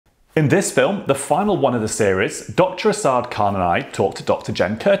In this film, the final one of the series, Dr Asad Khan and I talk to Dr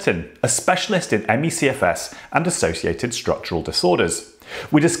Jen Curtin, a specialist in ME/CFS and associated structural disorders.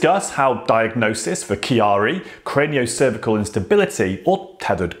 We discuss how diagnosis for Chiari, craniocervical instability or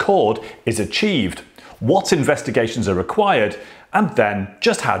tethered cord is achieved, what investigations are required, and then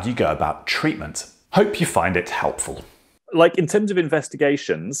just how do you go about treatment. Hope you find it helpful. Like, in terms of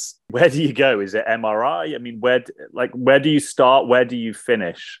investigations, where do you go? Is it MRI? I mean, where do you start? Where do you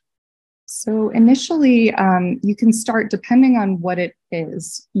finish? So initially, you can start, depending on what it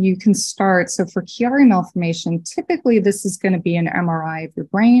is, you can start. So for Chiari malformation, typically this is going to be an MRI of your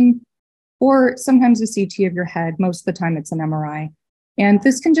brain, or sometimes a CT of your head. Most of the time it's an MRI. And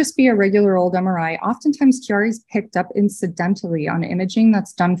this can just be a regular old MRI. Oftentimes Chiari is picked up incidentally on imaging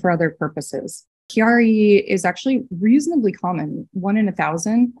that's done for other purposes. Chiari is actually reasonably common, 1 in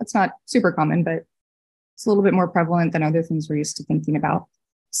 1,000. That's not super common, but it's a little bit more prevalent than other things we're used to thinking about.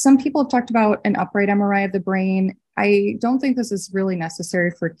 Some people have talked about an upright MRI of the brain. I don't think this is really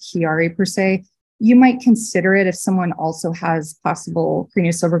necessary for Chiari per se. You might consider it if someone also has possible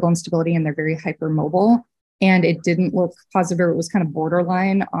craniocervical instability and they're very hypermobile and it didn't look positive, or it was kind of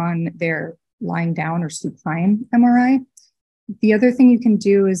borderline on their lying down or supine MRI. The other thing you can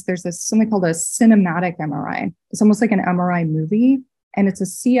do is there's something called a cinematic MRI. It's almost like an MRI movie, and it's a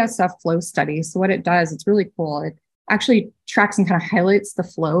CSF flow study. So what it does, it's really cool. It actually tracks and kind of highlights the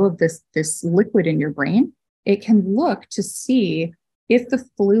flow of this liquid in your brain. It can look to see if the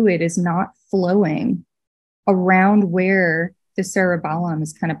fluid is not flowing around where the cerebellum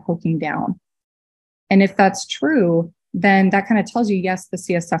is kind of poking down. And if that's true, then that kind of tells you, yes, the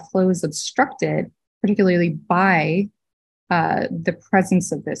CSF flow is obstructed, particularly by the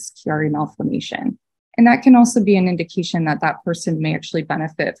presence of this Chiari malformation. And that can also be an indication that that person may actually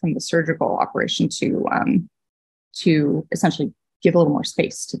benefit from the surgical operation to essentially give a little more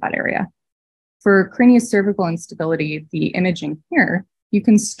space to that area. For craniocervical instability, the imaging here, you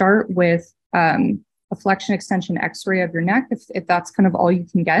can start with a flexion extension x-ray of your neck if that's kind of all you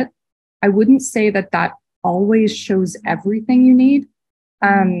can get. I wouldn't say that that always shows everything you need.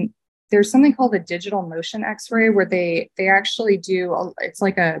 There's something called a digital motion x-ray where they actually do, it's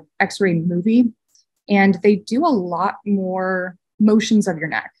like a x-ray movie, and they do a lot more motions of your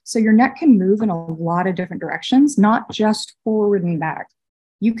neck. So your neck can move in a lot of different directions, not just forward and back.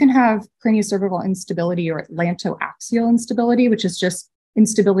 You can have craniocervical instability or atlantoaxial instability, which is just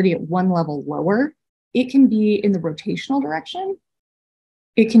instability at one level lower. It can be in the rotational direction.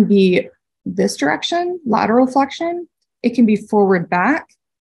 It can be this direction, lateral flexion. It can be forward back.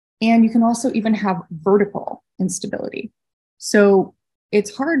 And you can also even have vertical instability. So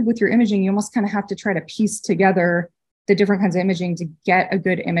it's hard with your imaging. You almost kind of have to try to piece together the different kinds of imaging to get a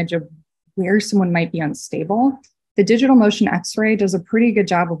good image of where someone might be unstable. The digital motion x-ray does a pretty good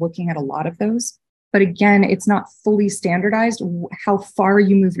job of looking at a lot of those. But again, it's not fully standardized how far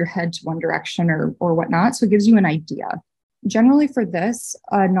you move your head to one direction or whatnot. So it gives you an idea. Generally for this,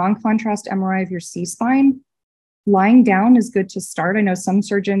 a non-contrast MRI of your C-spine, lying down is good to start. I know some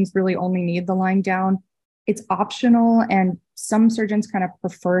surgeons really only need the lying down. It's optional, and some surgeons kind of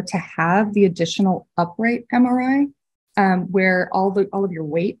prefer to have the additional upright MRI where all of your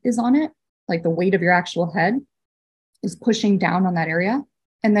weight is on it, like the weight of your actual head is pushing down on that area.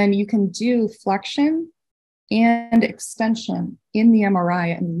 And then you can do flexion and extension in the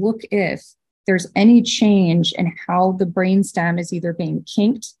MRI and look if there's any change in how the brainstem is either being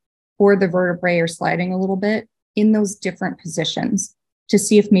kinked or the vertebrae are sliding a little bit in those different positions to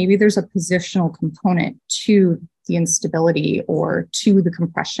see if maybe there's a positional component to the instability or to the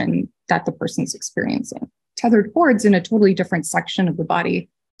compression that the person's experiencing. Tethered cords in a totally different section of the body.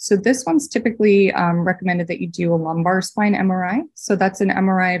 So this one's typically recommended that you do a lumbar spine MRI. So that's an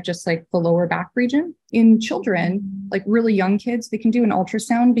MRI of just like the lower back region. In children, like really young kids, they can do an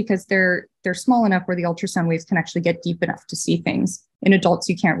ultrasound because they're small enough where the ultrasound waves can actually get deep enough to see things. In adults,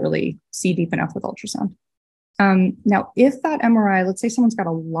 you can't really see deep enough with ultrasound. Now, if that MRI, let's say someone's got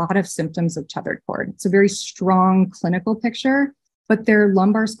a lot of symptoms of tethered cord, it's a very strong clinical picture, but their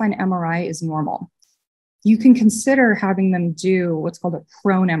lumbar spine MRI is normal. You can consider having them do what's called a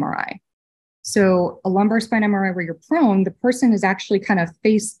prone MRI. So a lumbar spine MRI where you're prone, the person is actually kind of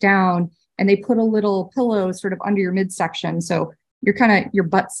face down and they put a little pillow sort of under your midsection. So your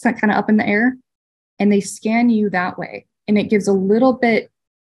butt's kind of up in the air, and they scan you that way. And it gives a little bit,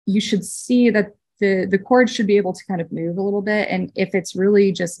 you should see that the cord should be able to kind of move a little bit. And if it's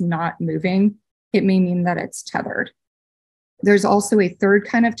really just not moving, it may mean that it's tethered. There's also a third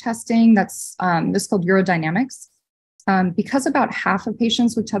kind of testing that's this is called urodynamics. Because about half of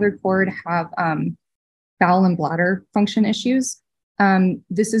patients with tethered cord have bowel and bladder function issues,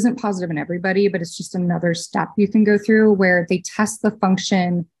 This isn't positive in everybody, but it's just another step you can go through where they test the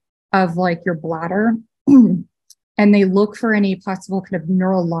function of like your bladder and they look for any possible kind of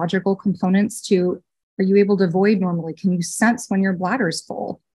neurological components to, are you able to void normally? Can you sense when your bladder is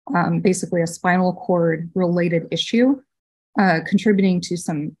full? Basically a spinal cord related issue contributing to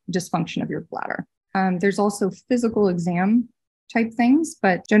some dysfunction of your bladder. There's also physical exam type things,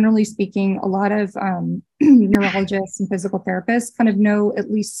 but generally speaking, a lot of neurologists and physical therapists kind of know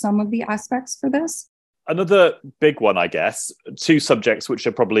at least some of the aspects for this. Another big one, I guess, two subjects which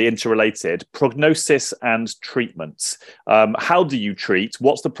are probably interrelated, prognosis and treatment. How do you treat?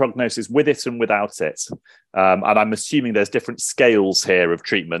 What's the prognosis with it and without it? And I'm assuming there's different scales here of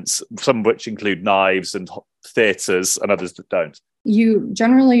treatments, some of which include knives and theatres and others that don't. You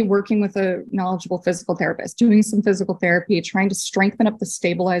generally working with a knowledgeable physical therapist, doing some physical therapy, trying to strengthen up the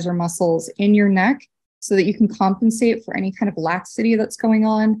stabilizer muscles in your neck so that you can compensate for any kind of laxity that's going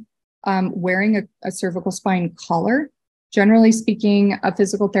on. Wearing a cervical spine collar. Generally speaking, a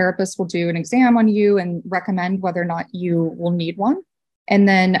physical therapist will do an exam on you and recommend whether or not you will need one. And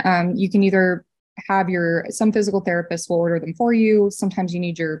then you can either have some physical therapists will order them for you. Sometimes you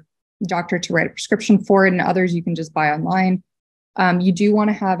need your doctor to write a prescription for it, and others you can just buy online. You do want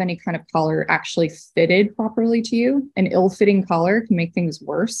to have any kind of collar actually fitted properly to you. An ill-fitting collar can make things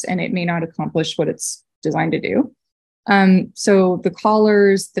worse, and it may not accomplish what it's designed to do. So the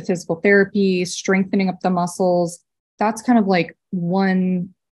collars, the physical therapy, strengthening up the muscles, that's kind of like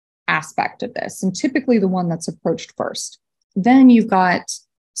one aspect of this, and typically the one that's approached first. Then you've got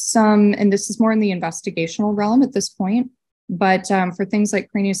some, and this is more in the investigational realm at this point, but for things like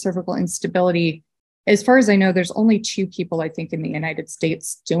craniocervical instability, as far as I know, there's only 2 people, I think, in the United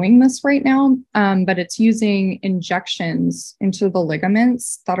States doing this right now, but it's using injections into the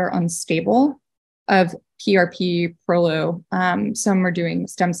ligaments that are unstable of PRP, Prolo. Some are doing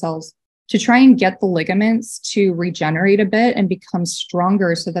stem cells to try and get the ligaments to regenerate a bit and become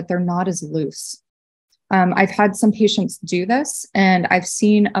stronger so that they're not as loose. I've had some patients do this, and I've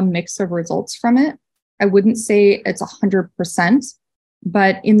seen a mix of results from it. I wouldn't say it's 100%,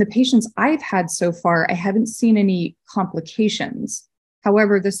 but in the patients I've had so far, I haven't seen any complications.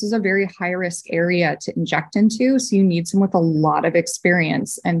 However, this is a very high-risk area to inject into, so you need someone with a lot of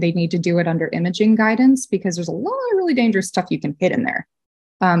experience, and they need to do it under imaging guidance because there's a lot of really dangerous stuff you can hit in there.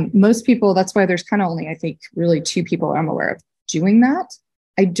 Most people, that's why there's kind of only, I think, really 2 people I'm aware of doing that.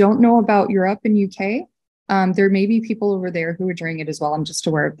 I don't know about Europe and UK. There may be people over there who are doing it as well. I'm just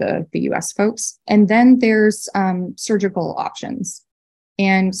aware of the US folks. And then there's surgical options.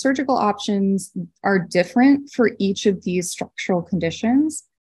 And surgical options are different for each of these structural conditions.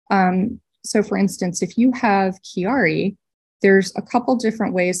 So for instance, if you have Chiari, there's a couple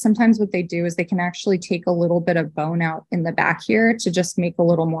different ways. Sometimes what they do is they can actually take a little bit of bone out in the back here to just make a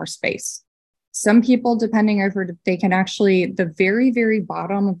little more space. Some people, depending, I've heard, they can actually, the very, very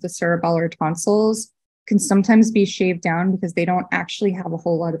bottom of the cerebellar tonsils can sometimes be shaved down because they don't actually have a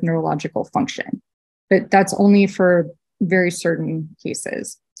whole lot of neurological function. But that's only for very certain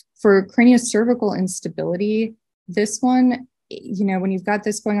cases. For craniocervical instability, this one, when you've got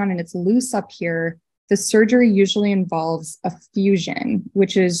this going on and it's loose up here, the surgery usually involves a fusion,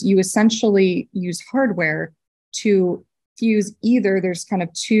 which is you essentially use hardware to fuse there's kind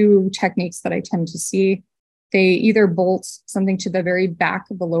of 2 techniques that I tend to see. They either bolt something to the very back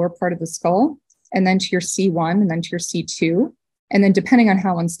of the lower part of the skull, and then to your C1, and then to your C2. And then depending on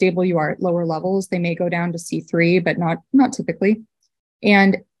how unstable you are at lower levels, they may go down to C3, but not typically.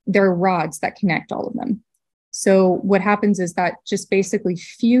 And there are rods that connect all of them. So what happens is that just basically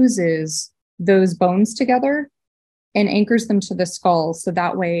fuses those bones together and anchors them to the skull. So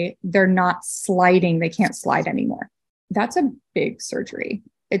that way they're not sliding. They can't slide anymore. That's a big surgery.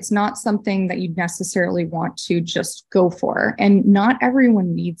 It's not something that you necessarily want to just go for. And not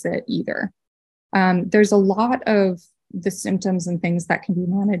everyone needs it either. There's a lot of the symptoms and things that can be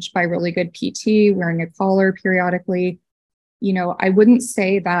managed by really good PT, wearing a collar periodically. I wouldn't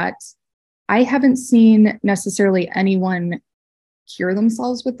say that I haven't seen necessarily anyone cure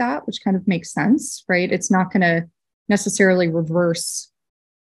themselves with that, which kind of makes sense, right? It's not going to necessarily reverse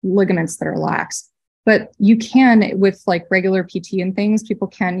ligaments that are lax, but you can, with like regular PT and things, people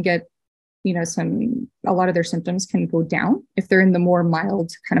can get, a lot of their symptoms can go down if they're in the more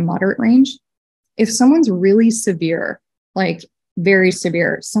mild, kind of moderate range. If someone's really severe, like very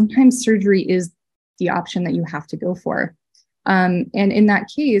severe, sometimes surgery is the option that you have to go for. And in that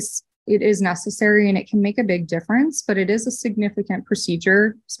case, it is necessary and it can make a big difference, but it is a significant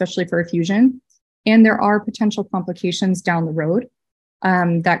procedure, especially for a fusion. And there are potential complications down the road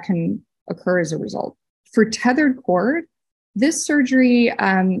that can occur as a result. For tethered cord, This surgery,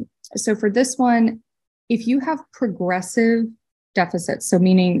 so for this one, if you have progressive deficits, so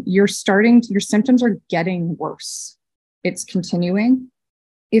meaning your symptoms are getting worse, it's continuing.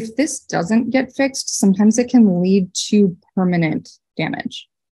 If this doesn't get fixed, sometimes it can lead to permanent damage.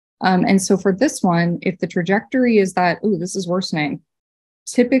 And so for this one, if the trajectory is that, oh, this is worsening,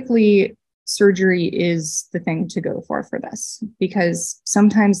 typically surgery is the thing to go for this, because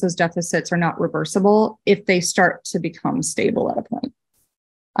sometimes those deficits are not reversible if they start to become stable at a point.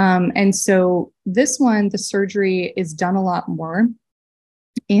 And so this one, the surgery is done a lot more,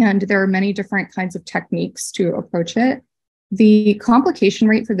 and there are many different kinds of techniques to approach it. The complication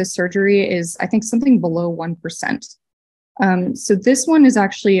rate for this surgery is, I think, something below 1%. So this one is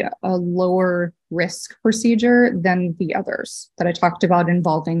actually a lower risk procedure than the others that I talked about,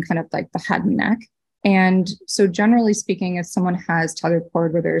 involving kind of like the head and neck. And so generally speaking, if someone has tethered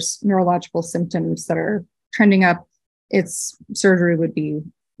cord where there's neurological symptoms that are trending up, surgery would be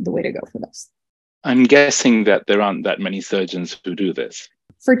the way to go for this. I'm guessing that there aren't that many surgeons who do this.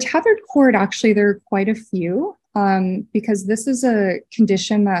 For tethered cord, actually, there are quite a few, because this is a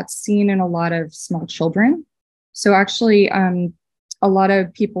condition that's seen in a lot of small children. So actually, a lot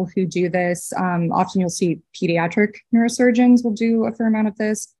of people who do this, often you'll see pediatric neurosurgeons will do a fair amount of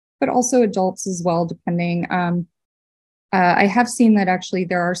this, but also adults as well, depending. I have seen that actually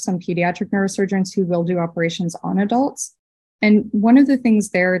there are some pediatric neurosurgeons who will do operations on adults. And one of the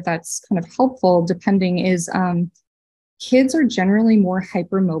things there that's kind of helpful, depending, is kids are generally more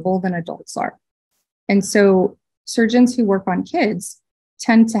hypermobile than adults are. And so surgeons who work on kids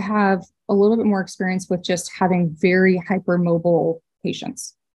tend to have a little bit more experience with just having very hypermobile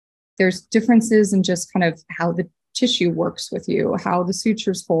patients. There's differences in just kind of how the tissue works with you, how the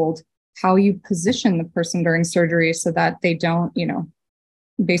sutures hold, how you position the person during surgery so that they don't,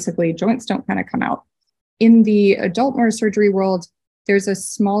 basically joints don't kind of come out. In the adult neurosurgery world, there's a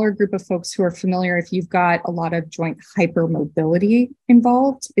smaller group of folks who are familiar. If you've got a lot of joint hypermobility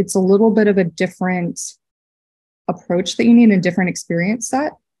involved, it's a little bit of a different approach that you need, a different experience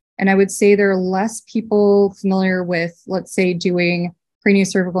set. And I would say there are less people familiar with, let's say, doing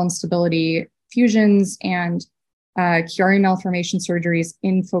craniocervical instability fusions and Chiari malformation surgeries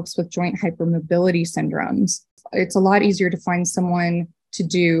in folks with joint hypermobility syndromes. It's a lot easier to find someone to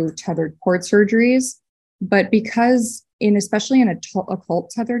do tethered cord surgeries. But because especially in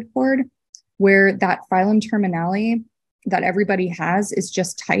occult tethered cord, where that filum terminale that everybody has is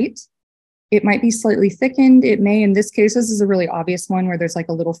just tight, it might be slightly thickened. It may, in this case, this is a really obvious one where there's like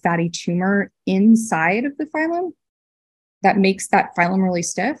a little fatty tumor inside of the filum that makes that filum really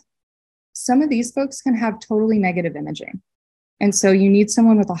stiff. Some of these folks can have totally negative imaging. And so you need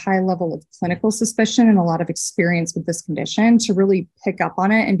someone with a high level of clinical suspicion and a lot of experience with this condition to really pick up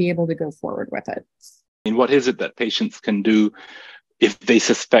on it and be able to go forward with it. And what is it that patients can do if they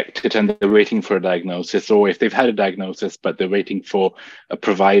suspect it and they're waiting for a diagnosis, or if they've had a diagnosis, but they're waiting for a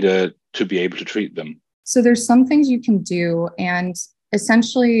provider to be able to treat them? So there's some things you can do. And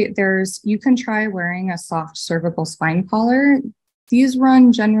essentially you can try wearing a soft cervical spine collar. These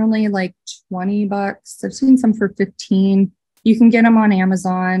run generally like $20. I've seen some for $15. You can get them on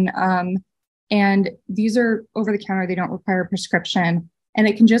Amazon. And these are over the counter. They don't require a prescription. And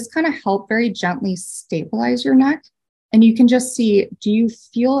it can just kind of help very gently stabilize your neck. And you can just see, do you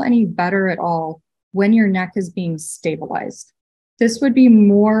feel any better at all when your neck is being stabilized? This would be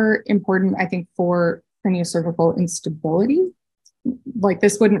more important, I think, for craniocervical instability. Like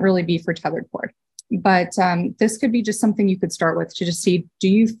this wouldn't really be for tethered cord. But this could be just something you could start with to just see, do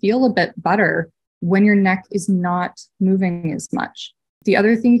you feel a bit better when your neck is not moving as much? The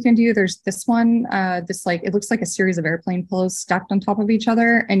other thing you can do, there's this one, it looks like a series of airplane pillows stacked on top of each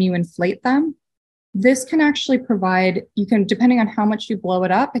other, and you inflate them. This can actually depending on how much you blow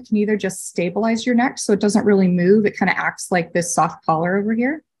it up, it can either just stabilize your neck so it doesn't really move. It kind of acts like this soft collar over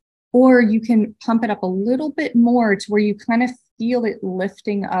here. Or you can pump it up a little bit more to where you kind of feel it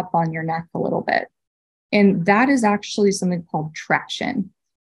lifting up on your neck a little bit. And that is actually something called traction.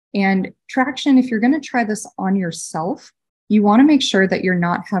 And traction, if you're going to try this on yourself, you want to make sure that you're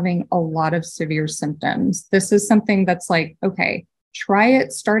not having a lot of severe symptoms. This is something that's like, okay, try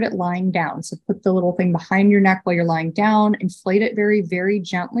it, start it lying down. So put the little thing behind your neck while you're lying down, inflate it very, very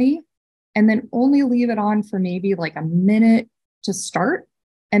gently, and then only leave it on for maybe like a minute to start,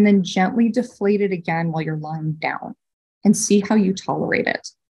 and then gently deflate it again while you're lying down and see how you tolerate it.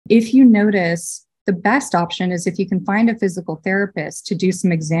 If you notice, the best option is if you can find a physical therapist to do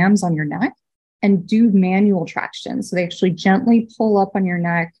some exams on your neck and do manual traction. So they actually gently pull up on your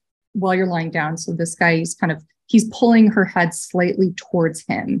neck while you're lying down. So this guy, he's pulling her head slightly towards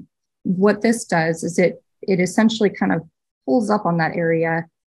him. What this does is it essentially kind of pulls up on that area.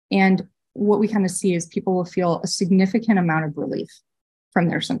 And what we kind of see is people will feel a significant amount of relief from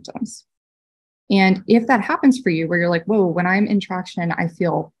their symptoms. And if that happens for you, where you're like, whoa, when I'm in traction, I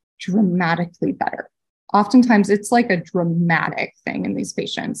feel dramatically better. Oftentimes it's like a dramatic thing in these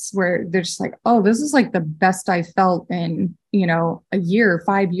patients where they're just like, oh, this is like the best I felt in, a year,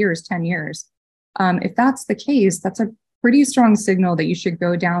 5 years, 10 years. If that's the case, that's a pretty strong signal that you should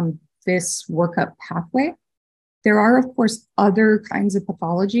go down this workup pathway. There are, of course, other kinds of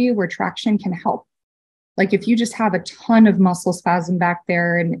pathology where traction can help. Like if you just have a ton of muscle spasm back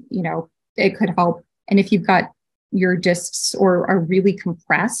there and, it could help. And if you've got your discs or are really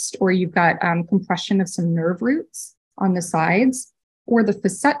compressed, or you've got compression of some nerve roots on the sides, or the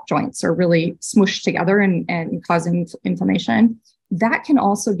facet joints are really smooshed together and causing inflammation, that can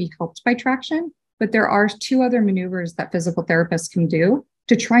also be helped by traction. But there are 2 other maneuvers that physical therapists can do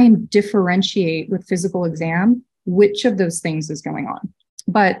to try and differentiate with physical exam which of those things is going on.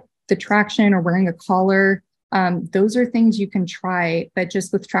 But the traction or wearing a collar, those are things you can try. But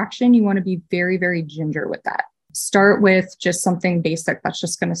just with traction, you want to be very, very ginger with that. Start with just something basic that's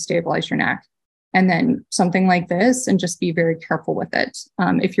just going to stabilize your neck. And then something like this, and just be very careful with it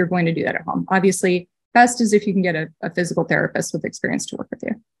if you're going to do that at home. Obviously, best is if you can get a physical therapist with experience to work with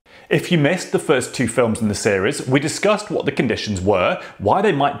you. If you missed the first 2 films in the series, we discussed what the conditions were, why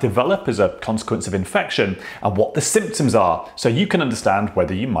they might develop as a consequence of infection, and what the symptoms are, so you can understand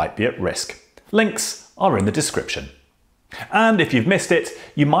whether you might be at risk. Links are in the description. And if you've missed it,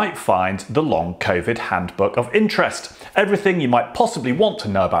 you might find the Long Covid Handbook of interest. Everything you might possibly want to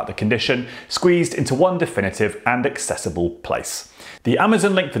know about the condition, squeezed into one definitive and accessible place. The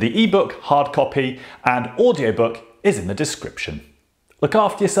Amazon link for the ebook, hard copy, and audiobook is in the description. Look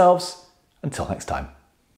after yourselves. Until next time.